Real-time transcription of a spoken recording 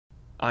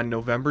On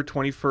November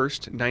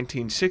 21st,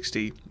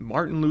 1960,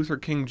 Martin Luther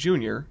King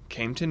Jr.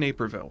 came to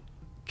Naperville.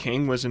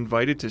 King was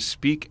invited to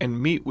speak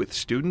and meet with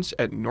students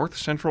at North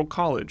Central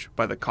College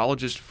by the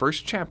college's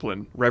first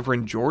chaplain,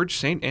 Reverend George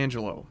St.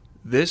 Angelo.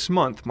 This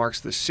month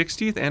marks the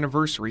 60th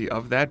anniversary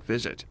of that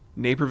visit.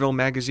 Naperville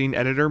Magazine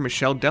editor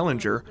Michelle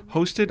Dellinger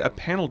hosted a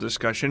panel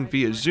discussion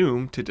via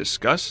Zoom to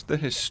discuss the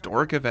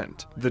historic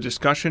event. The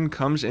discussion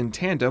comes in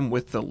tandem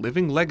with the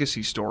living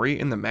legacy story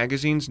in the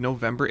magazine's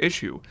November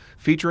issue,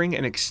 featuring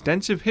an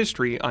extensive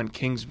history on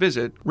King's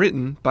visit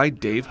written by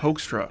Dave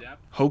Hoekstra.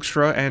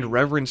 Hoekstra and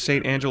Reverend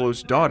St.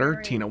 Angelo's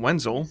daughter, Tina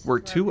Wenzel, were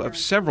two of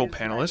several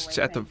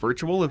panelists at the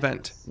virtual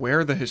event,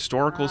 where the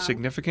historical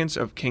significance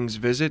of King's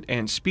visit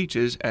and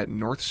speeches at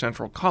North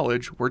Central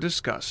College were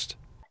discussed.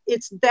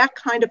 It's that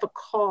kind of a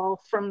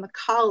call from the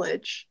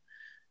college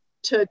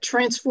to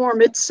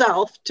transform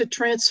itself, to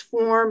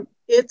transform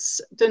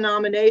its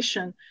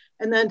denomination,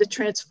 and then to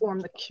transform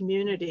the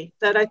community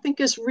that I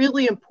think is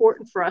really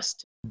important for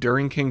us.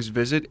 During King's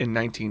visit in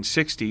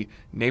 1960,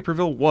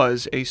 Naperville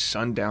was a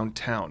sundown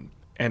town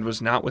and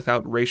was not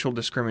without racial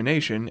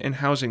discrimination in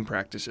housing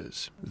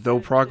practices. Though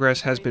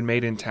progress has been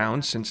made in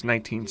town since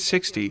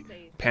 1960,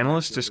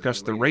 panelists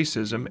discussed the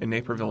racism in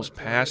Naperville's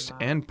past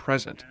and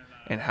present,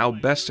 and how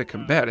best to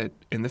combat it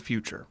in the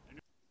future.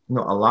 You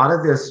know, a lot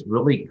of this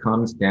really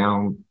comes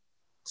down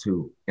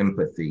to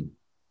empathy.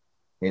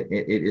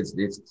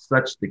 It's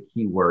such the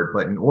key word,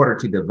 but in order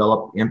to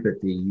develop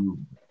empathy,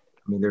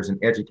 there's an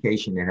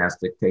education that has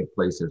to take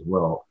place as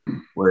well,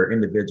 where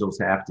individuals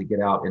have to get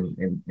out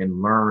and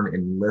learn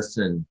and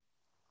listen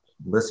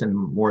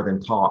more than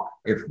talk.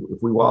 If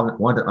we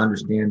want to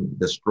understand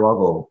the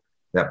struggle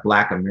that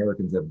Black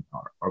Americans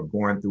are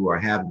going through or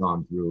have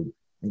gone through,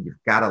 and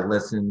you've got to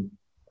listen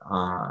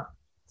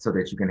so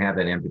that you can have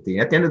that empathy.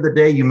 At the end of the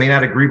day, you may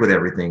not agree with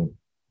everything,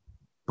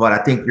 but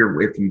I think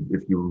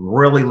if you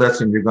really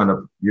listen, you're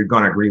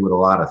gonna agree with a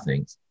lot of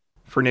things.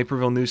 For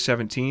Naperville News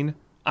 17,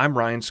 I'm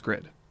Ryan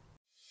Scrid.